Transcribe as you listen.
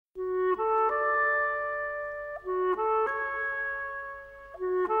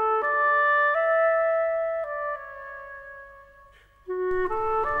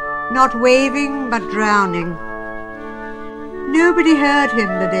not waving but drowning. Nobody heard him,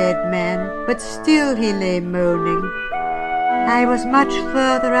 the dead man, but still he lay moaning. I was much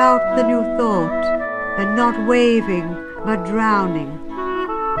further out than you thought, and not waving but drowning.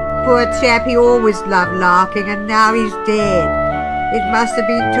 Poor chap, he always loved larking, and now he's dead. It must have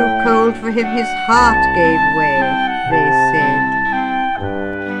been too cold for him, his heart gave way, they said.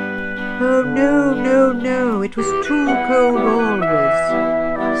 Oh no, no, no, it was too cold always.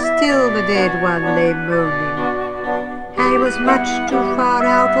 Still the dead one lay moaning. I was much too far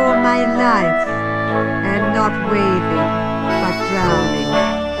out all my life, and not waving but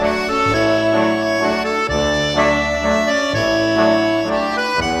drowning.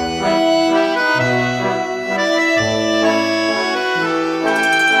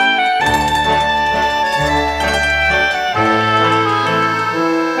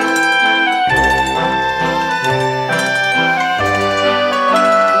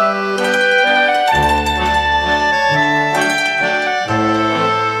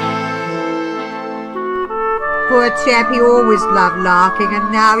 Poor chap, he always loved larking,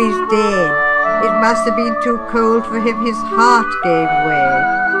 and now he's dead. It must have been too cold for him, his heart gave way,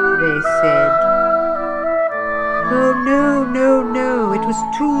 they said. Oh no, no, no, it was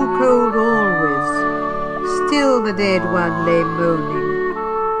too cold always. Still the dead one lay moaning.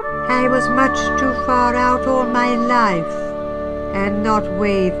 I was much too far out all my life, and not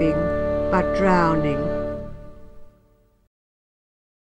waving but drowning.